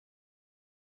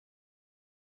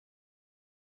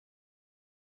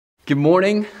Good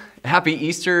morning. Happy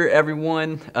Easter,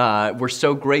 everyone. We're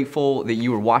so grateful that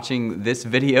you are watching this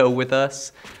video with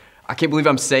us. I can't believe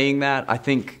I'm saying that. I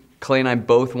think Clay and I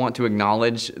both want to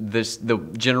acknowledge the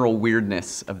general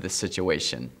weirdness of this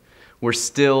situation. We're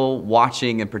still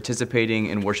watching and participating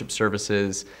in worship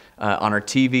services on our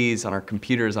TVs, on our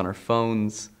computers, on our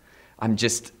phones.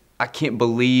 I can't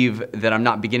believe that I'm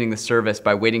not beginning the service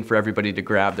by waiting for everybody to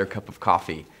grab their cup of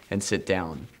coffee and sit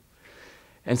down.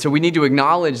 And so we need to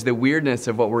acknowledge the weirdness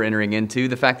of what we're entering into,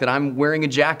 the fact that I'm wearing a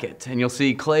jacket, and you'll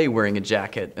see Clay wearing a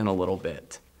jacket in a little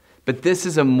bit. But this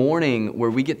is a morning where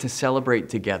we get to celebrate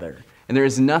together, and there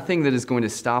is nothing that is going to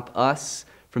stop us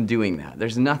from doing that.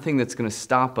 There's nothing that's going to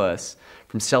stop us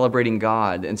from celebrating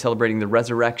God and celebrating the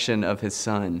resurrection of His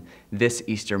Son this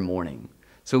Easter morning.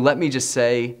 So let me just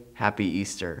say, Happy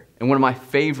Easter. And one of my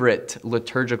favorite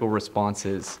liturgical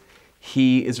responses,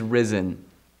 He is risen.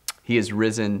 He is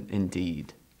risen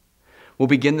indeed. We'll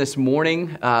begin this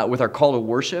morning with our call to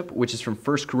worship, which is from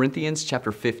 1 Corinthians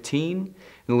chapter 15.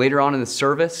 And later on in the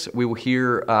service, we will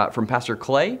hear from Pastor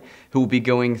Clay, who will be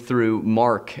going through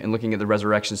Mark and looking at the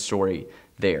resurrection story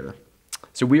there.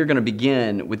 So we are going to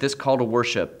begin with this call to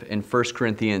worship in 1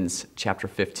 Corinthians chapter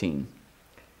 15.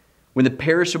 When the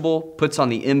perishable puts on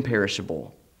the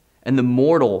imperishable, and the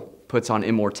mortal puts on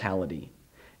immortality,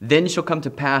 then shall come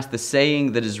to pass the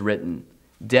saying that is written,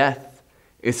 Death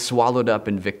is swallowed up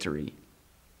in victory.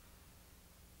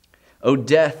 O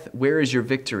death, where is your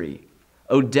victory?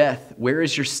 O death, where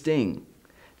is your sting?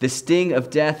 The sting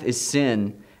of death is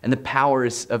sin, and the power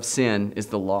of sin is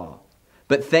the law.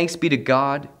 But thanks be to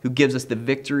God who gives us the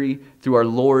victory through our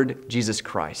Lord Jesus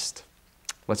Christ.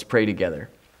 Let's pray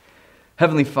together.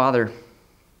 Heavenly Father,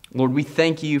 Lord, we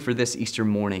thank you for this Easter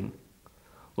morning.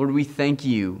 Lord, we thank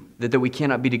you that though we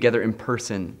cannot be together in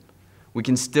person, we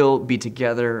can still be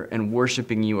together and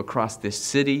worshiping you across this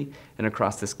city and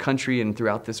across this country and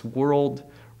throughout this world,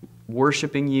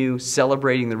 worshiping you,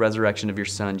 celebrating the resurrection of your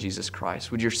Son, Jesus Christ.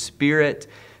 Would your Spirit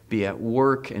be at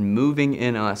work and moving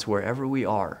in us wherever we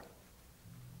are,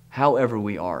 however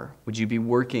we are. Would you be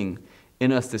working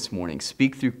in us this morning?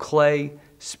 Speak through Clay,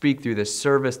 speak through this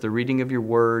service, the reading of your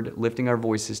word, lifting our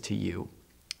voices to you,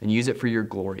 and use it for your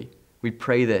glory. We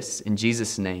pray this in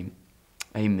Jesus' name.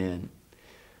 Amen.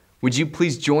 Would you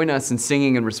please join us in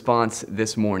singing in response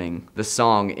this morning the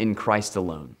song, In Christ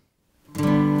Alone?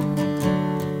 In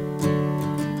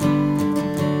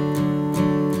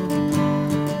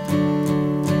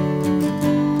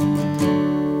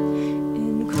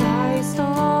Christ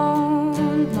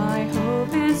alone, my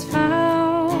hope is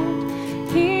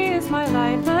found. He is my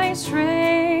light, my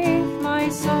strength, my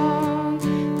song,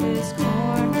 this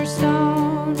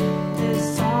cornerstone,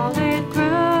 this solid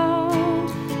ground,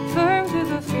 firm through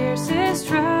the fiercest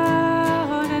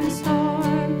drought and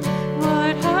storm.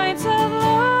 What heights of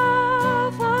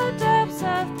love, what depths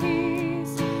of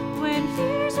peace, when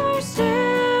fears are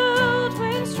stilled,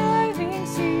 when striving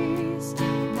cease.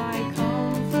 My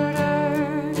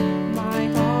comforter,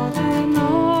 my all in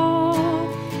all,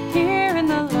 here in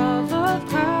the love of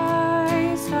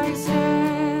Christ I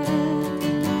stand.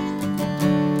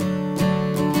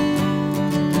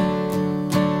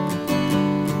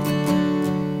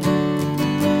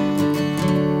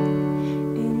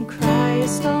 In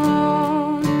Christ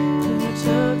alone, who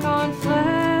took on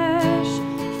flesh,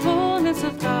 fullness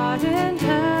of God and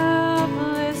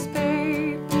helpless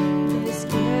babe, this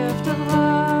gift of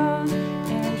love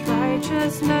and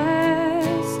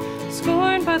righteousness,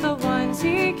 scorned by the ones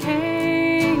he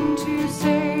came to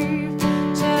save.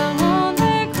 Till on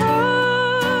the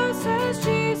cross as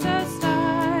Jesus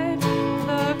died,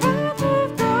 the wrath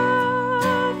of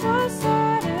God was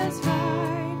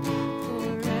satisfied.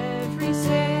 For every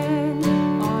sin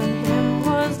on him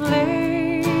was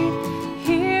laid.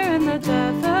 Here in the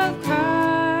death of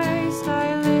Christ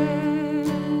I live.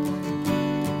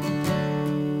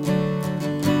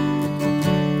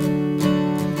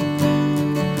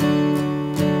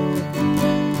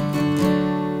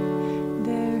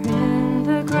 There in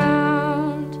the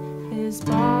ground his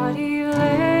body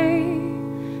lay,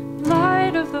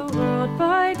 light of the world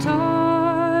by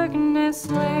darkness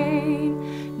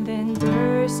slain, then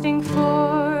bursting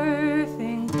forth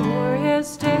in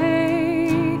glorious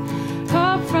day,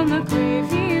 up from the grave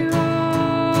he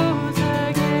rose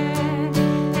again.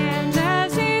 And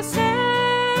as he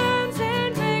stands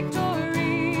in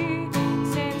victory,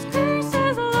 sin's curse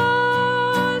has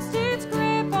lost its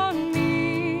grip on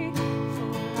me.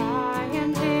 For I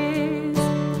am his,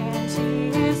 and he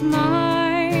is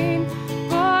mine,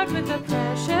 bought with the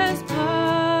precious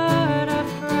blood of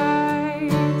Christ.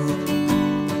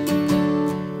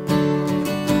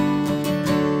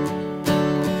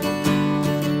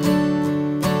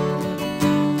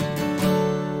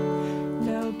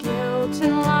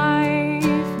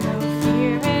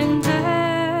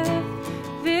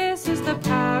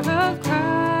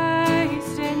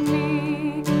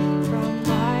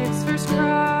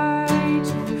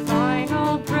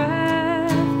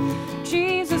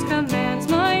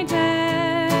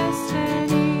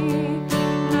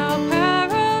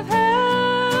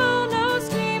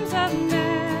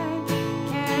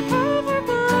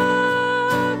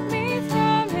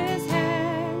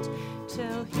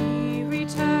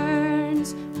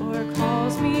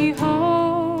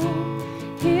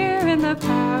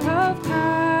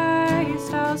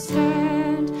 shall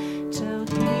stand till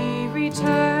he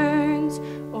returns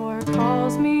or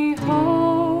calls me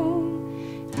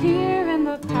home. Here in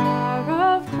the power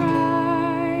of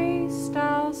Christ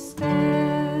I'll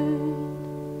stand.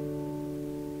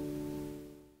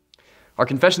 Our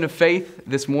confession of faith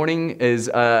this morning is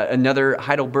another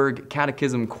Heidelberg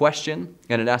Catechism question,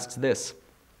 and it asks this: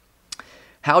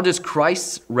 how does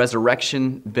Christ's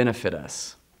resurrection benefit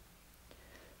us?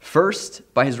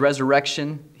 First, by his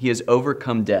resurrection, he has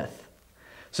overcome death,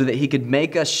 so that he could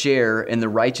make us share in the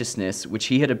righteousness which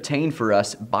he had obtained for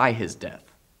us by his death.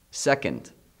 Second,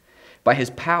 by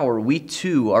his power, we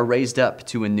too are raised up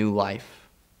to a new life.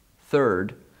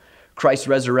 Third, Christ's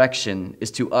resurrection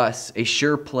is to us a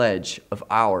sure pledge of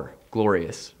our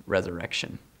glorious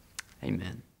resurrection.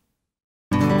 Amen.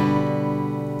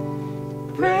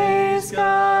 Praise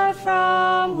God,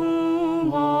 from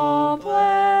whom all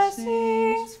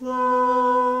blessings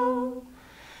flow.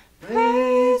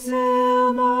 Praise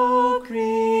him, all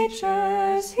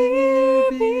creatures here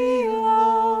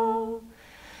below.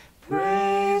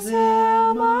 Praise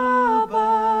him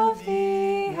above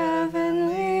the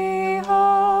heavenly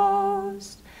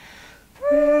host.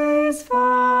 Praise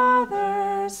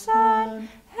Father, Son,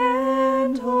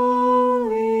 and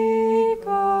Holy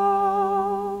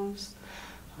Ghost.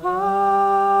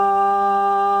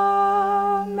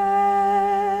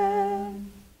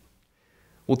 Amen.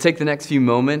 We'll take the next few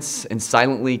moments and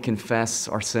silently confess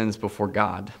our sins before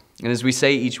God. And as we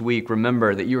say each week,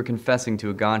 remember that you are confessing to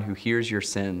a God who hears your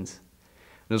sins.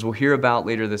 And as we'll hear about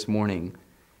later this morning,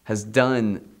 has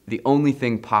done the only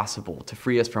thing possible to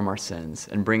free us from our sins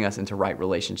and bring us into right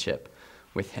relationship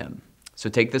with him. So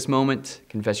take this moment,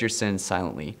 confess your sins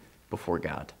silently before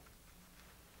God.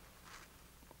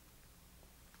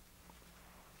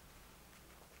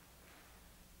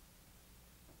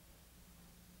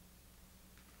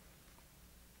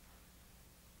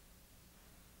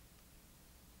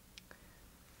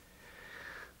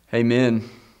 Amen.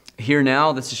 Hear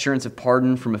now this assurance of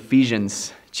pardon from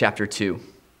Ephesians chapter 2.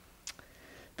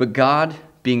 But God,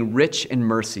 being rich in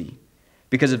mercy,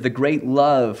 because of the great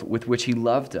love with which he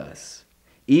loved us,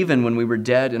 even when we were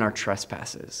dead in our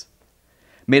trespasses,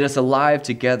 made us alive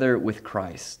together with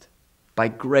Christ. By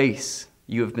grace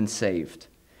you have been saved,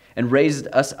 and raised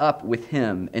us up with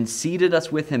him, and seated us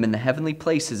with him in the heavenly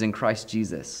places in Christ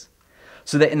Jesus,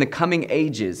 so that in the coming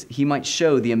ages he might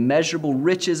show the immeasurable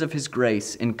riches of his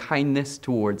grace and kindness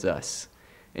towards us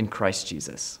in Christ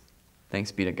Jesus.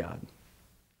 Thanks be to God.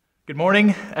 Good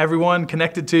morning, everyone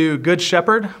connected to Good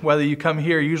Shepherd, whether you come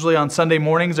here usually on Sunday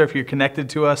mornings or if you're connected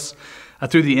to us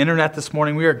through the internet this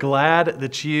morning. We are glad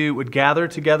that you would gather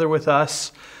together with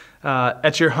us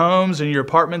at your homes and your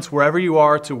apartments, wherever you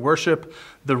are, to worship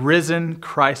the risen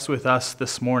Christ with us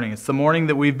this morning. It's the morning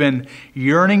that we've been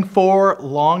yearning for,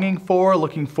 longing for,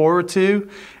 looking forward to,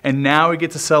 and now we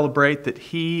get to celebrate that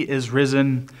he is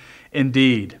risen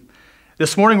indeed.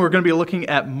 This morning we're going to be looking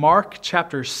at Mark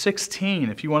chapter 16.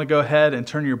 If you want to go ahead and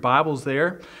turn your Bibles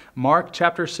there, Mark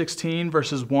chapter 16,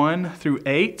 verses 1 through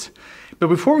 8. But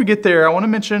before we get there, I want to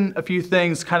mention a few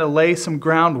things, kind of lay some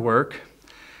groundwork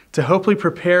to hopefully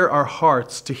prepare our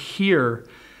hearts to hear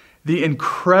the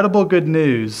incredible good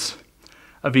news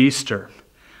of Easter.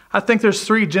 I think there's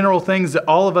three general things that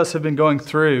all of us have been going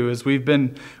through as we've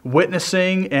been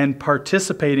witnessing and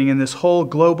participating in this whole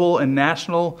global and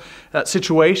national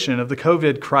situation of the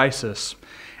COVID crisis.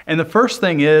 And the first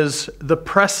thing is the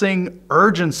pressing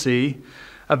urgency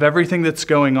of everything that's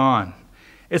going on.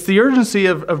 It's the urgency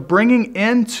of bringing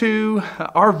into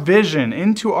our vision,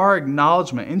 into our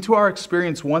acknowledgement, into our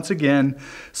experience once again,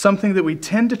 something that we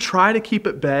tend to try to keep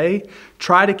at bay,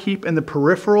 try to keep in the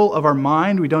peripheral of our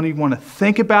mind. We don't even want to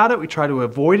think about it. We try to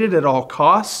avoid it at all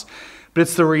costs. But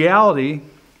it's the reality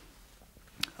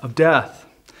of death.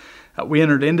 We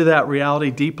entered into that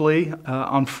reality deeply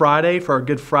on Friday for our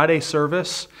Good Friday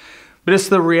service. But it's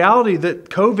the reality that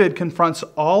COVID confronts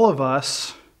all of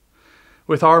us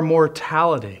with our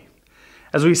mortality.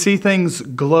 As we see things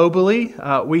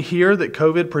globally, we hear that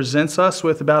COVID presents us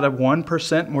with about a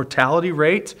 1% mortality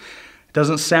rate. It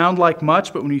doesn't sound like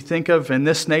much, but when you think of, in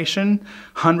this nation,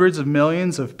 hundreds of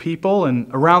millions of people, and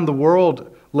around the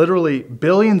world, literally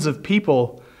billions of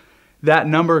people, that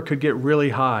number could get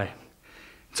really high.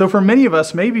 So for many of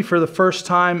us, maybe for the first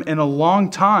time in a long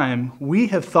time, we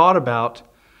have thought about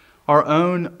our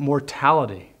own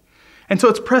mortality. And so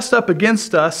it's pressed up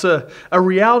against us a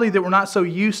reality that we're not so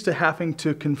used to having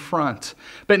to confront.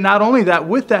 But not only that,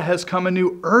 with that has come a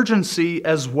new urgency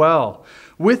as well.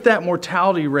 With that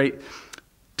mortality rate,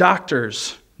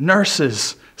 doctors,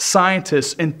 nurses,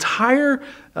 scientists, entire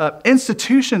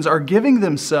institutions are giving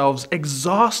themselves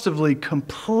exhaustively,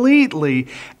 completely,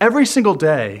 every single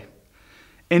day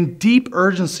in deep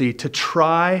urgency to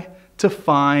try to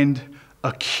find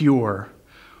a cure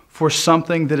for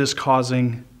something that is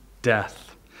causing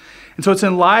death. And so it's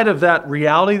in light of that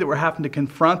reality that we're having to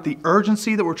confront, the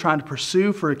urgency that we're trying to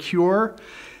pursue for a cure,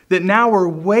 that now we're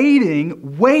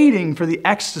waiting for the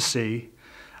ecstasy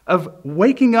of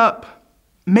waking up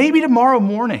maybe tomorrow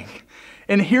morning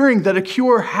and hearing that a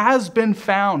cure has been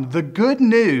found. The good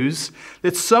news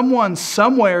that someone,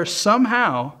 somewhere,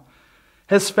 somehow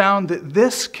has found that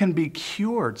this can be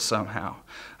cured somehow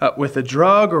with a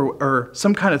drug or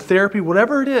some kind of therapy,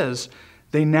 whatever it is,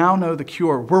 they now know the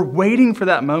cure. We're waiting for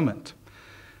that moment.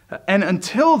 And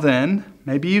until then,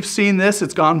 maybe you've seen this,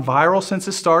 it's gone viral since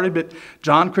it started, but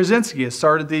John Krasinski has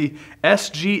started the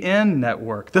SGN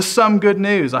network, the Some Good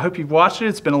News. I hope you've watched it.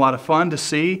 It's been a lot of fun to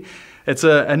see. It's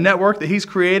a network that he's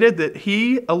created that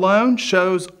he alone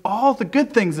shows all the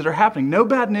good things that are happening. No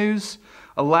bad news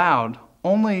allowed,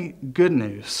 only good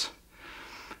news.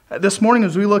 This morning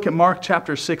as we look at Mark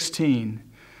chapter 16,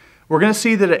 we're going to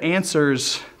see that it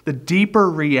answers the deeper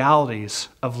realities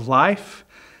of life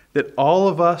that all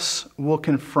of us will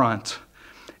confront.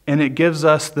 And it gives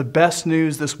us the best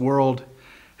news this world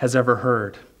has ever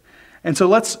heard. And so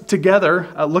let's together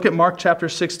look at Mark chapter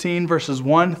 16, verses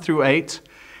 1 through 8,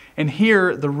 and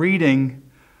hear the reading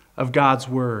of God's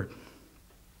word.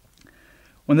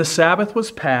 When the Sabbath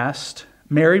was past,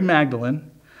 Mary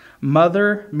Magdalene,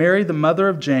 Mary the mother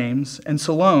of James, and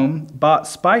Salome bought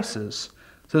spices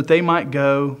so that they might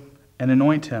go and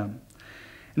anoint him.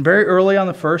 And very early on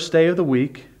the first day of the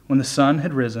week, when the sun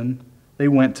had risen, they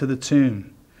went to the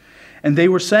tomb. And they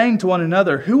were saying to one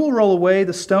another, "Who will roll away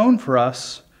the stone for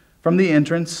us from the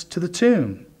entrance to the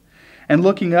tomb?" And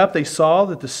looking up, they saw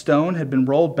that the stone had been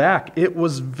rolled back. It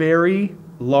was very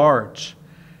large.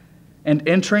 And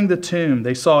entering the tomb,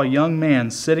 they saw a young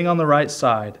man sitting on the right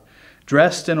side,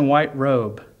 dressed in a white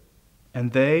robe.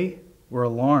 And they were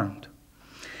alarmed.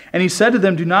 And he said to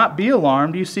them, "Do not be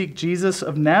alarmed. You seek Jesus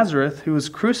of Nazareth, who was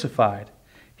crucified.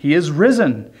 He is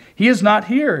risen. He is not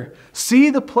here. See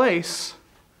the place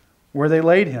where they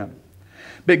laid him.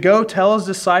 But go tell his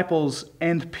disciples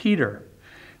and Peter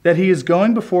that he is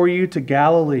going before you to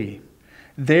Galilee.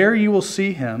 There you will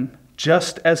see him,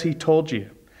 just as he told you."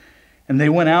 And they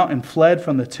went out and fled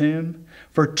from the tomb,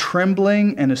 for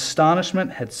trembling and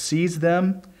astonishment had seized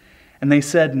them, and they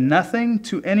said nothing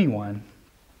to anyone,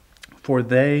 for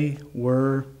they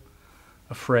were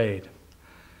afraid.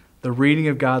 The reading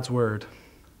of God's word.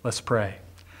 Let's pray.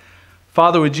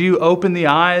 Father, would you open the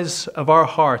eyes of our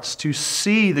hearts to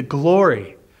see the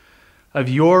glory of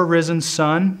your risen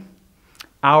Son,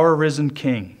 our risen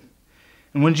King?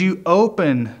 And would you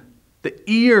open the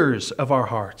ears of our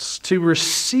hearts to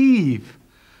receive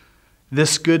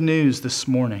this good news this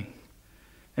morning,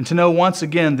 and to know once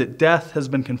again that death has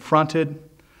been confronted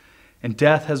and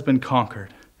death has been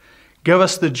conquered. Give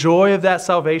us the joy of that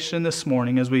salvation this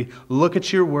morning as we look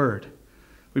at your word.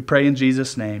 We pray in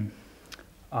Jesus' name.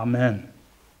 Amen.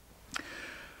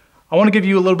 I want to give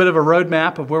you a little bit of a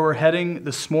roadmap of where we're heading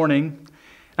this morning.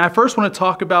 And I first want to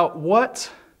talk about what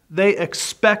they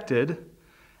expected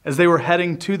as they were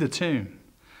heading to the tomb.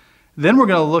 Then we're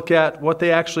going to look at what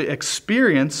they actually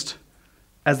experienced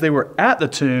as they were at the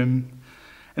tomb.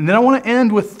 And then I want to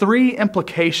end with 3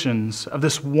 implications of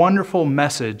this wonderful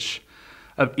message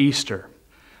of Easter.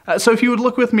 So if you would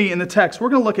look with me in the text, we're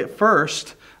going to look at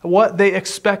first what they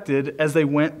expected as they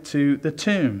went to the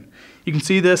tomb. You can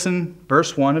see this in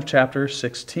verse 1 of chapter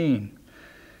 16.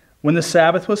 When the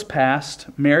Sabbath was past,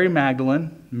 Mary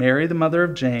Magdalene, Mary the mother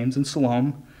of James, and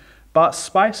Salome bought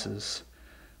spices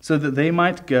so that they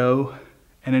might go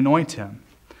and anoint him.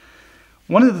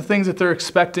 One of the things that they're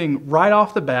expecting right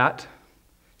off the bat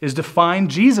is to find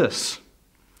Jesus,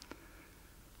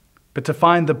 but to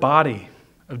find the body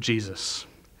of Jesus.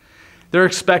 They're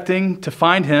expecting to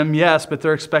find him, yes, but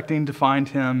they're expecting to find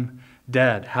him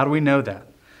dead. How do we know that?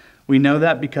 We know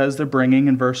that because they're bringing,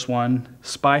 in verse 1,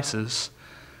 spices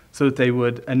so that they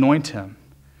would anoint him.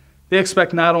 They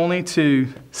expect not only to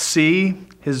see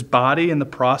his body in the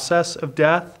process of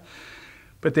death,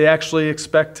 but they actually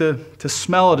expect to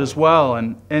smell it as well.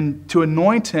 And to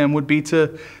anoint him would be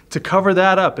to cover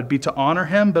that up. It'd be to honor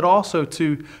him, but also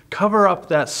to cover up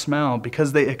that smell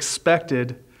because they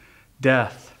expected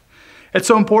death. It's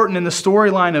so important in the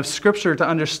storyline of Scripture to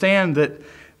understand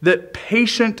that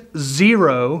patient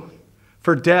 0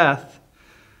 for death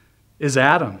is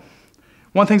Adam.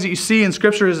 One of the things that you see in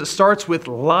Scripture is it starts with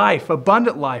life,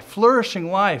 abundant life,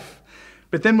 flourishing life.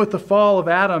 But then with the fall of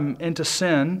Adam into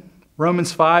sin,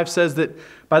 Romans 5 says that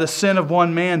by the sin of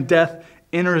one man, death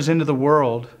enters into the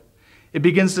world, it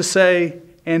begins to say,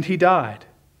 and he died,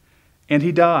 and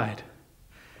he died,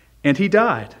 and he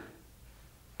died,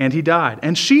 and he died,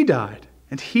 and she died,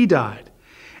 and he died.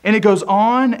 And it goes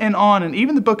on, and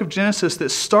even the book of Genesis that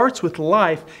starts with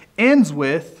life ends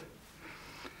with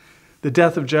the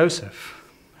death of Joseph.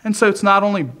 And so it's not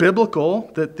only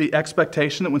biblical that the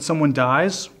expectation that when someone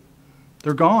dies,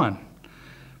 they're gone.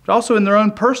 But also in their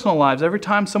own personal lives, every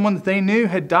time someone that they knew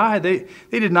had died, they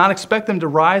did not expect them to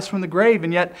rise from the grave.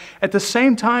 And yet at the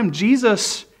same time,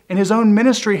 Jesus in his own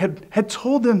ministry had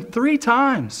told them 3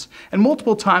 times and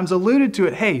multiple times alluded to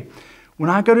it. Hey, when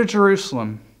I go to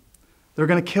Jerusalem, they're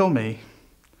going to kill me.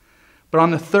 But on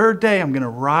the 3rd day, I'm going to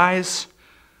rise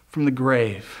from the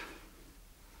grave.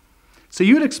 So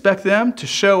you would expect them to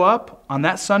show up on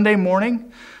that Sunday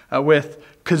morning with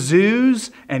kazoos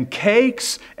and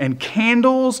cakes and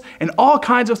candles and all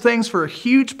kinds of things for a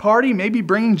huge party, maybe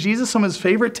bringing Jesus some of his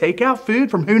favorite takeout food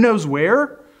from who knows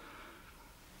where.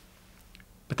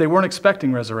 But they weren't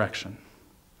expecting resurrection.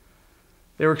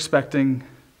 They were expecting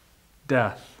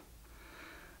death.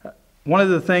 One of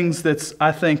the things that's,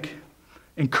 I think,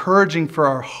 encouraging for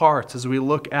our hearts as we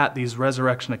look at these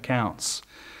resurrection accounts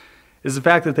is the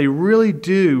fact that they really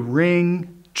do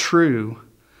ring true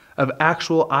of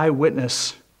actual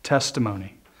eyewitness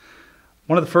testimony.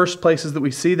 One of the first places that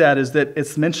we see that is that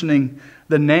it's mentioning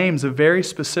the names of very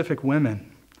specific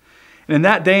women. And in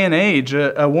that day and age,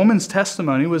 a woman's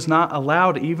testimony was not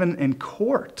allowed even in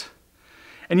court.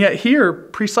 And yet here,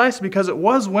 precisely because it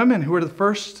was women who were the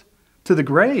first to the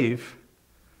grave,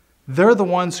 they're the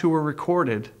ones who were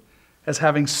recorded as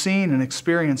having seen and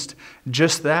experienced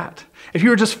just that. If you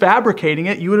were just fabricating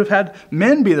it, you would have had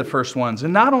men be the first ones.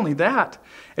 And not only that,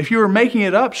 if you were making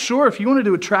it up, sure, if you wanted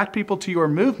to attract people to your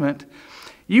movement,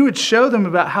 you would show them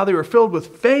about how they were filled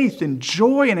with faith and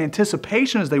joy and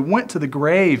anticipation as they went to the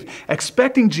grave,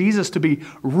 expecting Jesus to be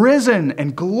risen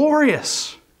and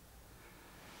glorious.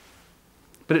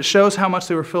 But it shows how much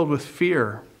they were filled with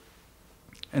fear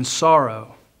and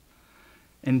sorrow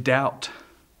and doubt.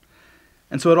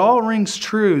 And so it all rings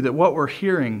true that what we're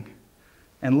hearing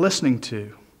and listening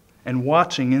to and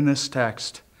watching in this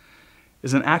text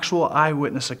is an actual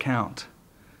eyewitness account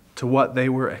to what they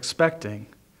were expecting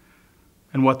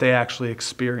and what they actually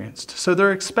experienced. So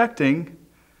they're expecting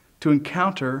to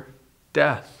encounter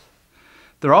death.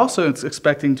 They're also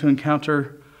expecting to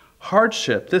encounter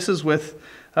hardship. This is with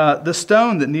the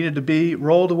stone that needed to be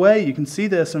rolled away. You can see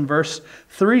this in verse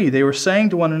 3. They were saying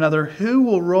to one another, "Who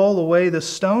will roll away the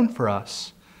stone for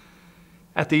us?"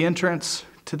 At the entrance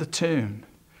to the tomb.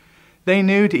 They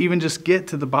knew to even just get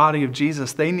to the body of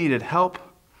Jesus, they needed help,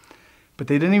 but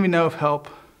they didn't even know if help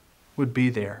would be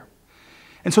there.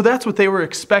 And so that's what they were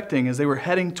expecting as they were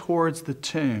heading towards the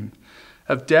tomb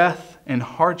of death and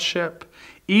hardship,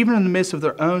 even in the midst of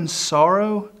their own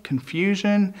sorrow,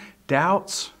 confusion,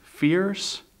 doubts,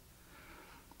 fears.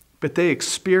 But they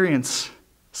experience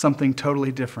something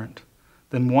totally different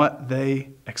than what they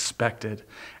expected.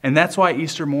 And that's why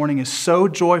Easter morning is so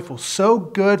joyful, so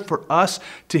good for us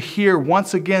to hear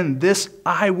once again this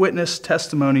eyewitness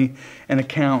testimony and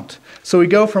account. So we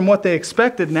go from what they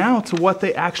expected now to what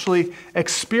they actually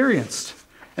experienced.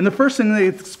 And the first thing they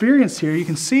experienced here, you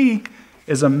can see,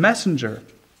 is a messenger.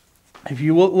 If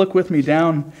you look with me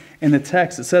down in the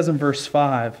text, it says in verse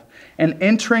 5, "And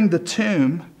entering the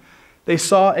tomb, they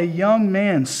saw a young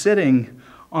man sitting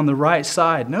on the right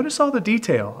side." Notice all the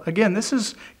detail. Again, this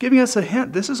is giving us a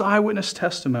hint. This is eyewitness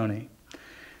testimony.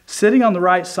 Sitting on the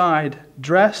right side,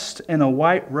 dressed in a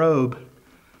white robe,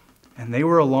 and they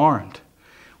were alarmed.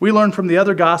 We learn from the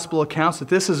other gospel accounts that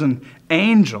this is an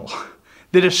angel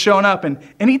that has shown up. And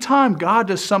anytime God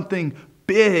does something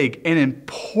big and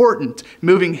important,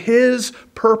 moving his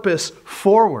purpose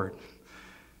forward,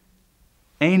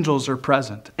 angels are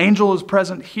present. Angel is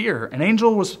present here. An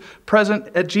angel was present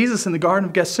at Jesus in the Garden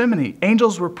of Gethsemane.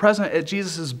 Angels were present at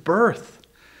Jesus' birth.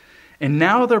 And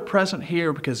now they're present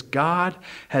here because God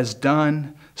has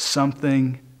done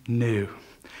something new.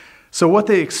 So what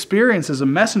they experience is a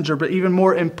messenger, but even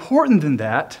more important than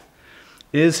that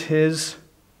is his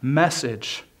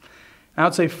message. I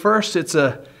would say first it's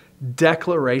a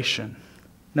declaration.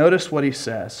 Notice what he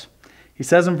says. He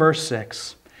says in verse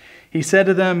 6, he said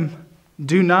to them,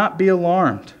 "Do not be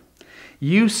alarmed.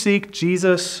 You seek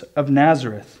Jesus of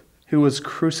Nazareth, who was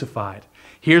crucified."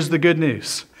 Here's the good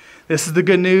news. This is the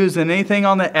good news, and anything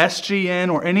on the SGN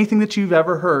or anything that you've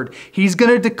ever heard, he's going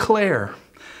to declare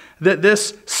that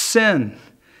this sin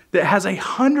that has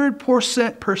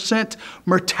 100%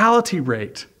 mortality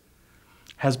rate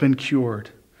has been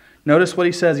cured. Notice what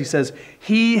he says. He says,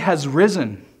 "He has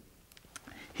risen.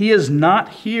 He is not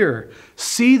here.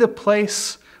 See the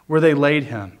place where they laid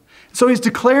him. So he's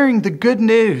declaring the good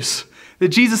news that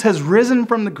Jesus has risen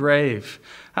from the grave.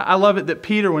 I love it that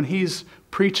Peter, when he's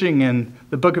preaching in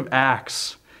the book of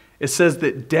Acts, it says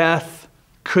that death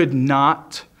could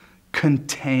not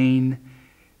contain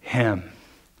him.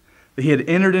 That he had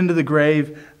entered into the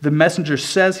grave. The messenger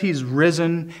says he's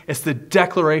risen. It's the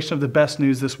declaration of the best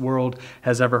news this world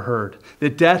has ever heard.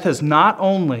 That death has not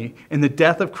only, in the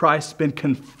death of Christ, been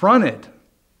confronted,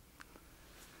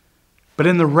 but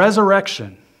in the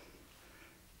resurrection,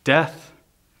 death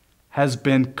has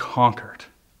been conquered.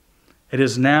 It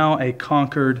is now a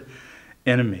conquered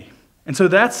enemy. And so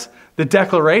that's the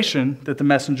declaration that the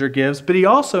messenger gives. But he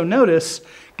also, notice,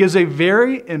 gives a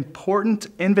very important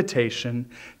invitation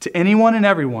to anyone and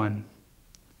everyone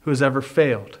who has ever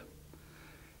failed,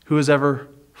 who has ever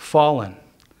fallen,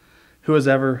 who has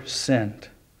ever sinned.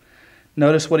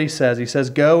 Notice what he says. He says,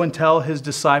 "Go and tell his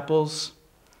disciples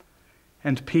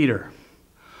and Peter."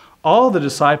 All the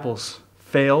disciples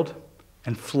failed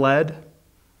and fled,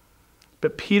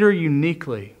 but Peter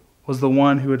uniquely was the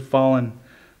one who had fallen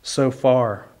so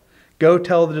far. "Go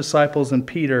tell the disciples and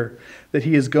Peter that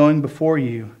he is going before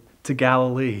you to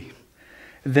Galilee.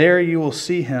 There you will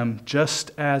see him just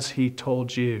as he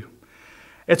told you."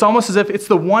 It's almost as if it's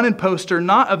the wanted poster,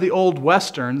 not of the old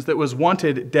westerns that was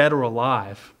wanted dead or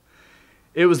alive.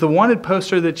 It was the wanted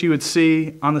poster that you would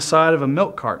see on the side of a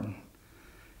milk carton.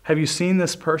 Have you seen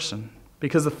this person?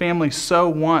 Because the family so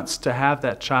wants to have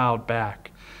that child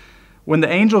back. When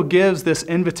the angel gives this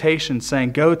invitation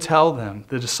saying, "Go tell them,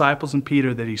 the disciples and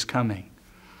Peter, that he's coming,"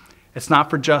 it's not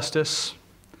for justice.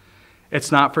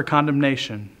 It's not for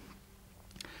condemnation.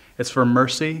 It's for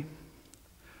mercy,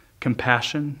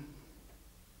 compassion,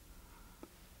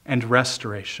 and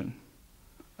restoration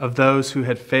of those who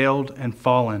had failed and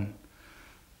fallen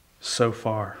so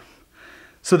far.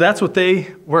 So that's what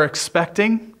they were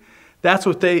expecting. That's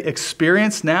what they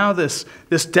experienced now, this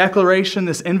declaration,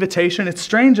 this invitation. It's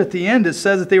strange at the end. It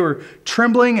says that they were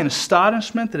trembling in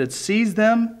astonishment that had seized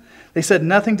them. They said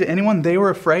nothing to anyone. They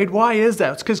were afraid. Why is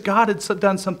that? It's because God had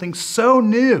done something so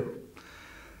new.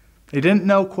 They didn't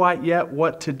know quite yet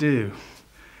what to do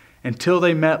until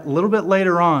they met a little bit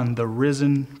later on the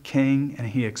risen King, and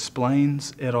he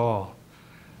explains it all.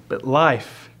 But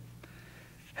life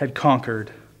had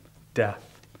conquered death.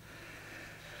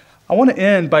 I want to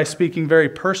end by speaking very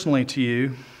personally to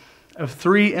you of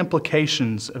three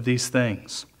implications of these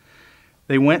things.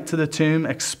 They went to the tomb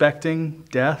expecting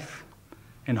death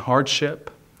and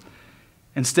hardship.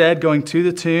 Instead, going to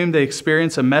the tomb, they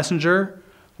experience a messenger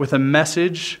with a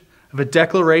message of a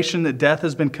declaration that death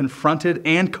has been confronted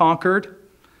and conquered,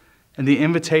 and the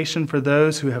invitation for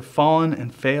those who have fallen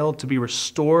and failed to be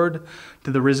restored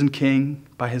to the risen King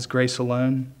by his grace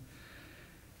alone.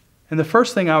 And the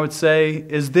first thing I would say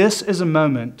is this is a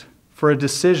moment for a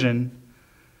decision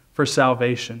for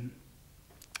salvation.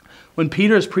 When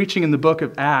Peter is preaching in the book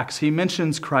of Acts, he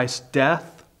mentions Christ's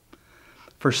death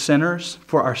for sinners,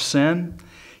 for our sin.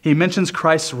 He mentions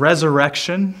Christ's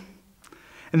resurrection.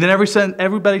 And then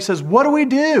everybody says, "What do we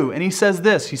do?" And he says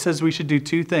this. He says we should do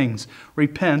two things.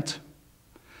 Repent.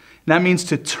 And that means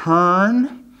to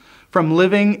turn from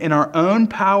living in our own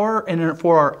power and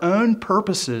for our own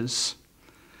purposes.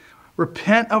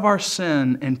 Repent of our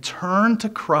sin and turn to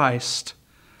Christ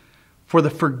for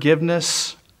the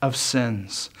forgiveness of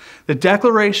sins. The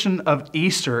declaration of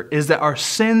Easter is that our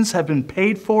sins have been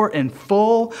paid for in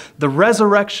full. The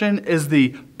resurrection is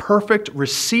the perfect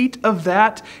receipt of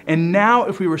that. And now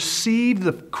if we receive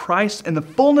the Christ and the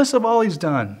fullness of all he's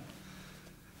done,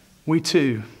 we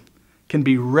too can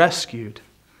be rescued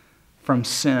from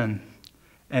sin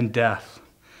and death.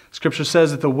 Scripture says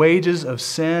that the wages of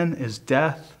sin is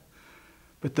death,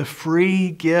 but the free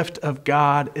gift of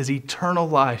God is eternal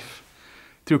life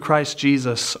through Christ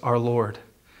Jesus our Lord.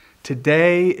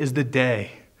 Today is the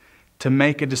day to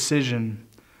make a decision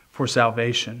for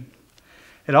salvation.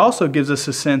 It also gives us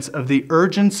a sense of the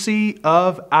urgency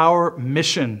of our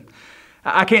mission.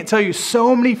 I can't tell you,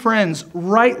 so many friends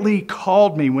rightly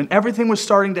called me when everything was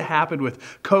starting to happen with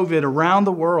COVID around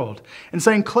the world and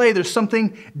saying, "Clay, there's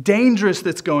something dangerous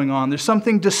that's going on. There's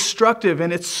something destructive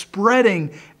and it's spreading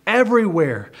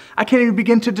everywhere. I can't even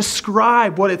begin to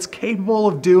describe what it's capable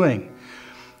of doing."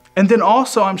 And then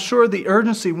also, I'm sure the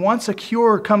urgency, once a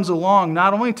cure comes along,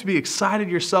 not only to be excited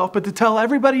yourself, but to tell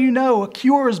everybody you know a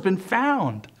cure has been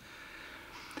found.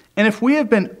 And if we have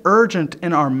been urgent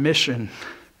in our mission,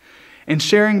 in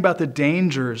sharing about the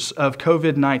dangers of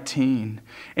COVID-19,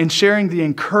 and sharing the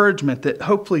encouragement that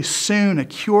hopefully soon a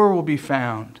cure will be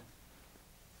found,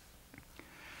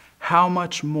 how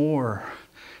much more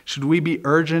should we be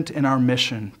urgent in our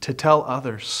mission to tell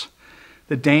others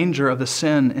the danger of the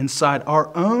sin inside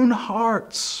our own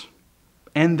hearts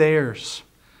and theirs,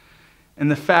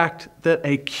 and the fact that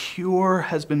a cure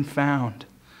has been found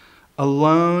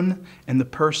alone in the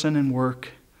person and work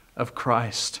of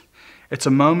Christ. It's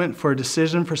a moment for a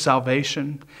decision for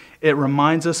salvation. It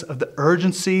reminds us of the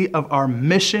urgency of our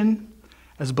mission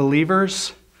as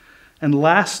believers. And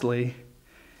lastly,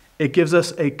 it gives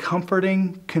us a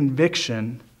comforting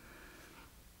conviction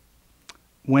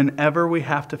whenever we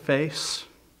have to face,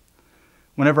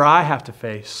 whenever I have to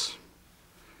face,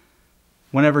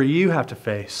 whenever you have to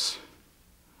face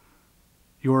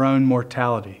your own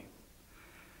mortality.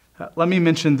 Let me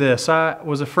mention this. I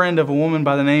was a friend of a woman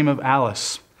by the name of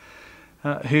Alice,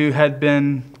 who had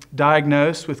been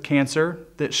diagnosed with cancer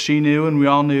that she knew and we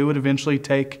all knew would eventually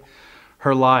take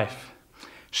her life.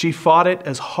 She fought it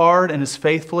as hard and as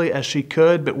faithfully as she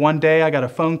could, but one day I got a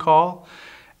phone call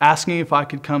asking if I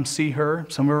could come see her.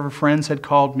 Some of her friends had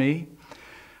called me.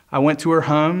 I went to her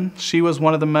home. She was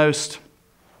one of the most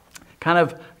kind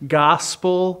of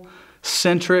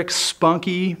gospel-centric,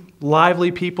 spunky,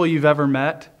 lively people you've ever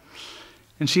met.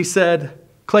 And she said,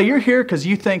 "Clay, you're here because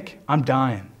you think I'm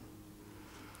dying."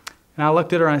 And I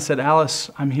looked at her and I said, "Alice,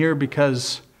 I'm here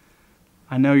because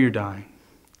I know you're dying.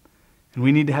 And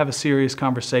we need to have a serious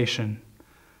conversation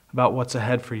about what's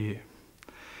ahead for you."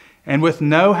 And with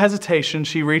no hesitation,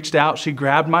 she reached out, she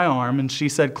grabbed my arm, and she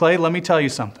said, "Clay, let me tell you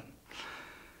something.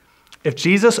 If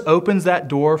Jesus opens that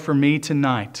door for me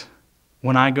tonight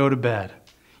when I go to bed,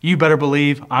 you better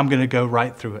believe I'm going to go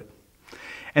right through it.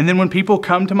 And then when people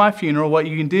come to my funeral, what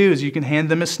you can do is you can hand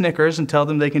them a Snickers and tell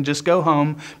them they can just go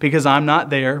home because I'm not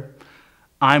there.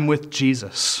 I'm with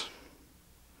Jesus."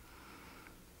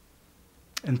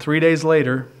 And 3 days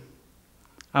later,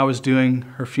 I was doing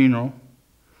her funeral.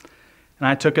 And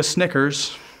I took a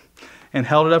Snickers and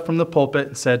held it up from the pulpit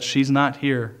and said, "She's not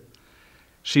here.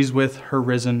 She's with her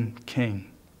risen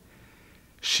King."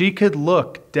 She could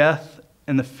look death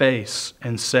in the face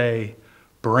and say,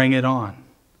 "Bring it on."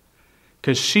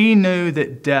 Because she knew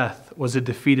that death was a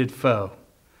defeated foe.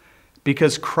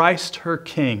 Because Christ, her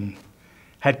King,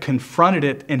 had confronted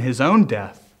it in his own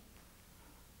death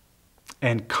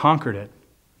and conquered it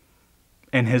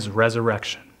in his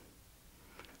resurrection.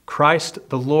 Christ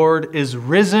the Lord is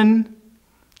risen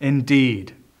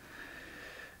indeed.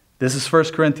 This is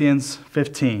 1 Corinthians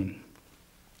 15.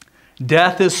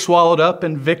 Death is swallowed up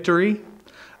in victory.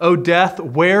 O death,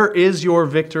 where is your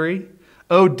victory?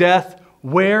 O death,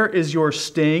 where is your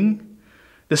sting?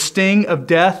 The sting of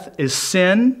death is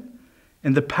sin,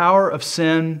 and the power of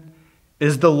sin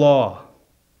is the law.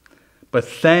 But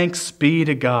thanks be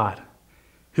to God,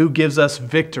 who gives us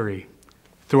victory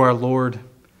through our Lord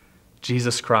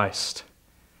Jesus Christ.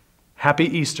 Happy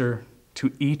Easter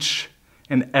to each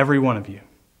and every one of you.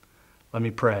 Let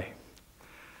me pray.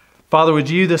 Father, would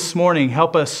you this morning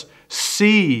help us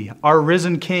see our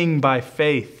risen King by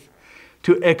faith,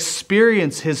 to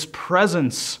experience his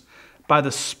presence by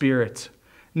the Spirit,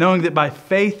 knowing that by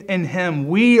faith in him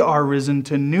we are risen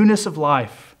to newness of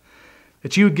life,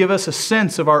 that you would give us a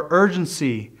sense of our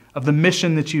urgency of the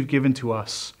mission that you've given to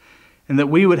us, and that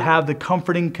we would have the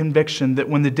comforting conviction that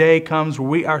when the day comes where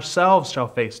we ourselves shall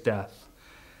face death,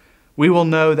 we will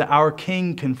know that our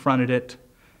King confronted it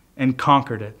and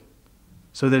conquered it,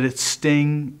 so that its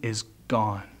sting is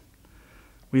gone.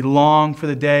 We long for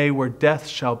the day where death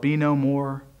shall be no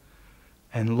more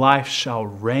and life shall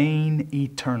reign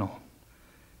eternal.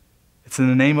 It's in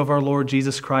the name of our Lord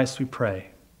Jesus Christ we pray.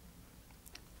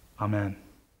 Amen.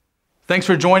 Thanks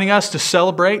for joining us to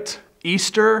celebrate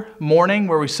Easter morning,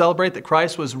 where we celebrate that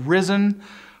Christ was risen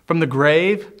from the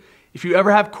grave. If you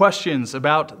ever have questions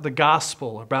about the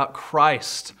gospel, about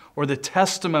Christ, or the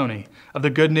testimony of the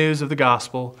good news of the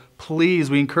gospel, please,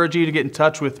 we encourage you to get in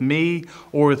touch with me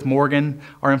or with Morgan.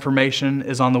 Our information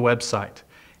is on the website.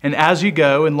 And as you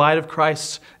go, in light of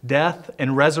Christ's death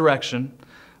and resurrection,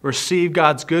 receive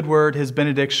God's good word, his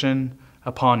benediction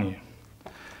upon you.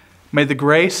 May the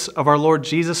grace of our Lord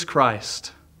Jesus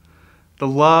Christ, the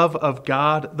love of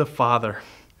God the Father,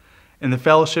 and the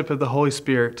fellowship of the Holy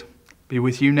Spirit be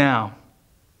with you now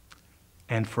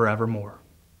and forevermore.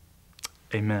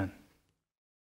 Amen.